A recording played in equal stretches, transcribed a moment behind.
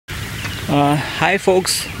Hi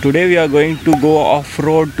folks, today we are going to go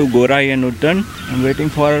off-road to Gorai Uttan. I'm waiting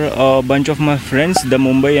for a bunch of my friends, the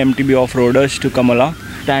Mumbai MTB off-roaders, to come along.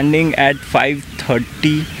 Standing at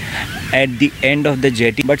 5:30 at the end of the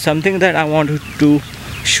jetty. But something that I wanted to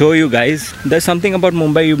show you guys, there's something about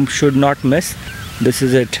Mumbai you should not miss. This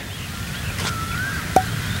is it.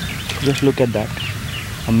 Just look at that.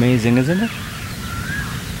 Amazing, isn't it?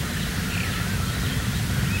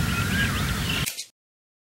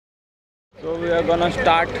 So we are gonna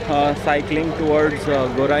start cycling towards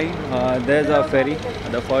Gorai. There's a ferry,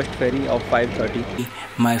 the first ferry of 5:30.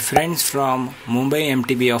 My friends from Mumbai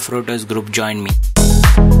MTB Offroaders group joined me.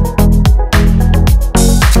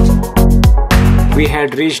 We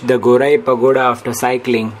had reached the Gorai Pagoda after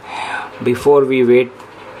cycling before we wait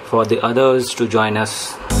for the others to join us.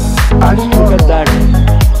 Look at that.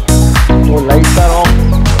 Oh, lights are off.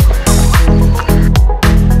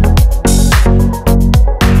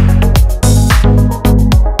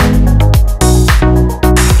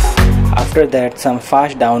 After that, some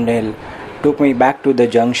fast downhill took me back to the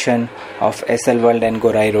junction of SL World and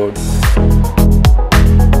Gorai Road.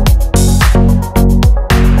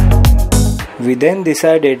 We then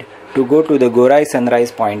decided to go to the Gorai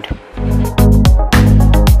Sunrise Point.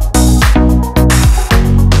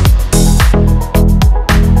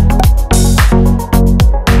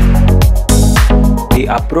 The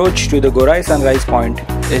approach to the Gorai Sunrise Point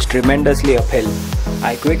is tremendously uphill.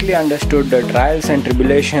 I quickly understood the trials and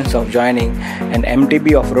tribulations of joining an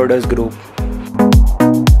MTB off-roaders group.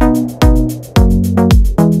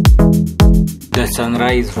 The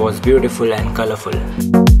sunrise was beautiful and colorful.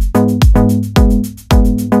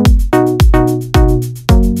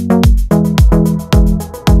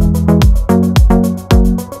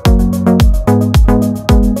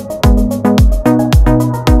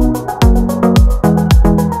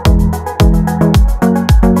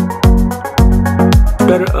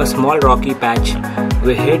 After a small rocky patch,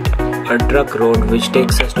 we hit a truck road which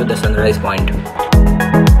takes us to the sunrise point.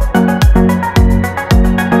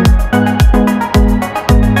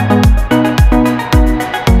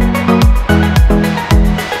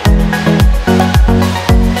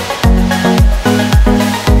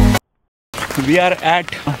 We are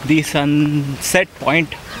at the sunset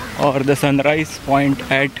point or the sunrise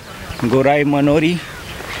point at Gorai Manori,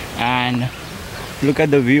 and look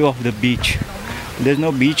at the view of the beach. There's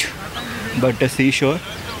no beach but a seashore,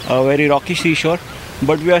 a very rocky seashore,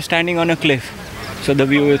 but we are standing on a cliff, so the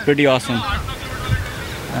view is pretty awesome.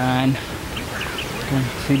 And you can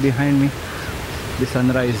see behind me the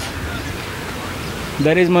sunrise.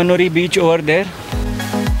 There is Manori beach over there.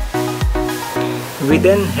 We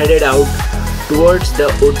then headed out towards the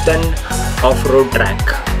Uttan Offroad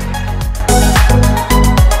track.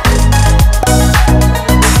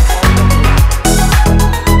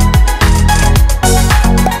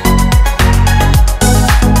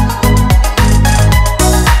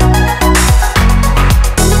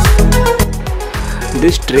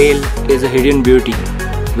 This trail is a hidden beauty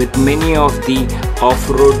with many of the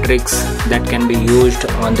off-road tricks that can be used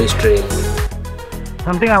on this trail.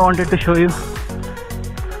 Something I wanted to show you.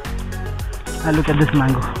 Look at this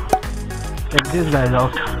mango. Check this guys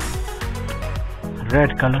out.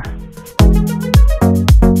 Red color.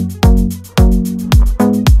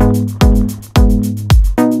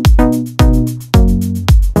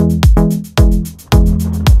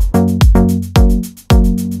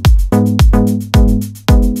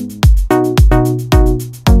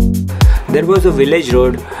 There was a village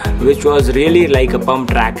road which was really like a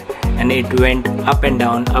pump track, and it went up and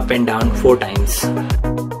down 4 times.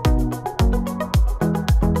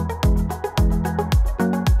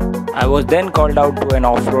 I was then called out to an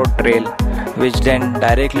off-road trail which then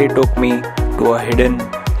directly took me to a hidden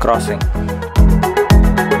crossing.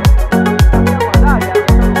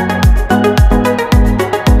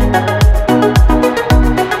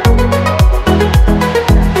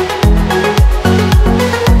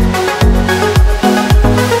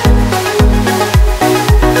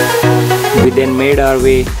 We then made our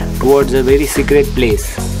way towards a very secret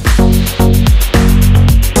place.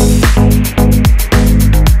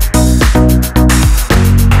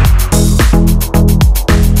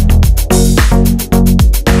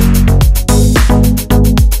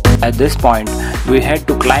 At this point, we had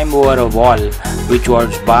to climb over a wall which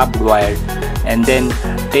was barbed wire and then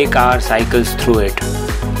take our cycles through it.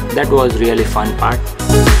 That was really fun part.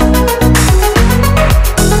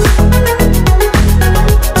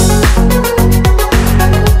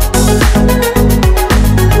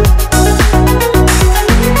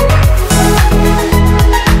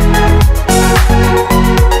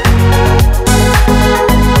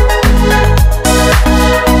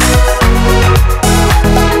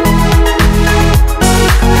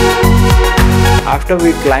 After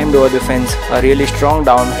we climbed over the fence, a really strong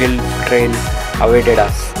downhill trail awaited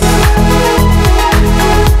us.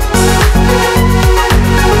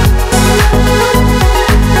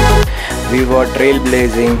 We were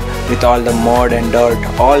trailblazing with all the mud and dirt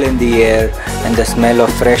all in the air and the smell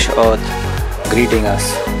of fresh earth greeting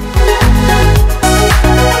us.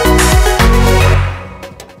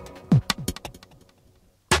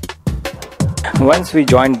 Once we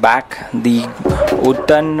joined back the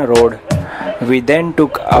Uttan road, we then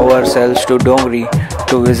took ourselves to Dongri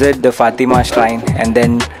to visit the Fatima shrine and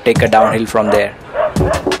then take a downhill from there.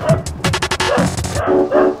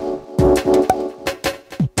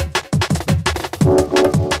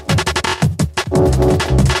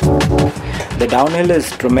 The downhill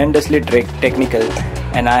is tremendously technical,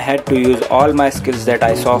 and I had to use all my skills that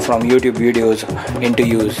I saw from YouTube videos into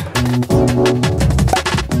use.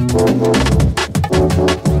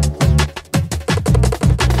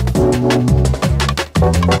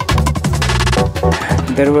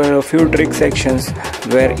 There were a few trick sections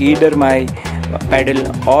where either my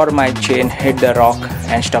pedal or my chain hit the rock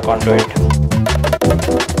and stuck onto it.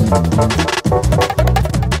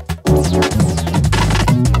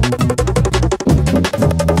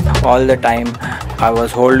 All the time I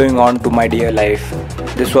was holding on to my dear life.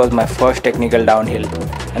 This was my first technical downhill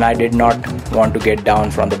and I did not want to get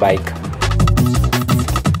down from the bike.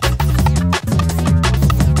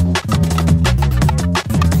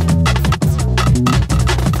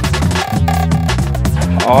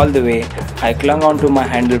 All the way I clung onto my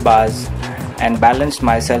handlebars and balanced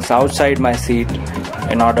myself outside my seat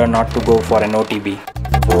in order not to go for an OTB.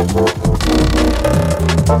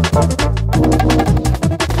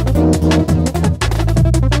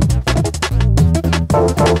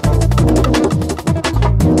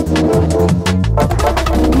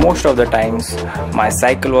 Most of the times, my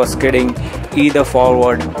cycle was skidding either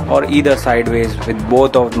forward or either sideways with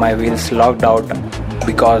both of my wheels locked out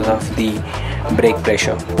because of the brake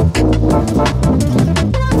pressure.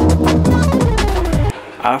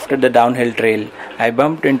 After the downhill trail, I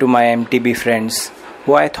bumped into my MTB friends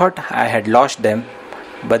who I thought I had lost them,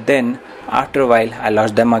 but then after a while I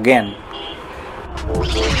lost them again.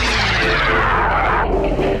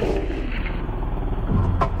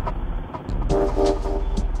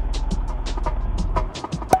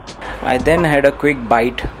 I then had a quick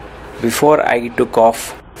bite before I took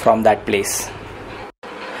off from that place.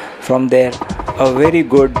 From there, a very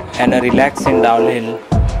good and a relaxing downhill,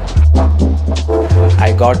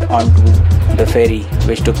 I got onto the ferry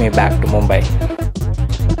which took me back to Mumbai.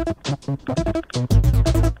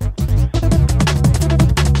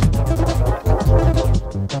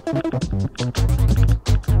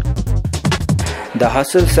 The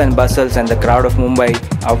hustles and bustles and the crowd of Mumbai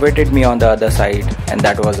awaited me on the other side, and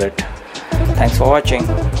that was it. Thanks for watching.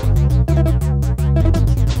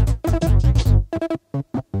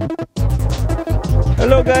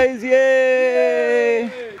 Hello guys, yay!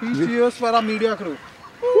 Cheers for our media crew.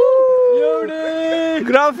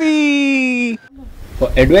 Graphy! For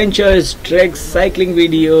adventures, treks, cycling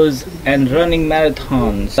videos and running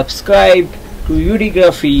marathons, subscribe to UD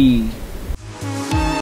Graphy.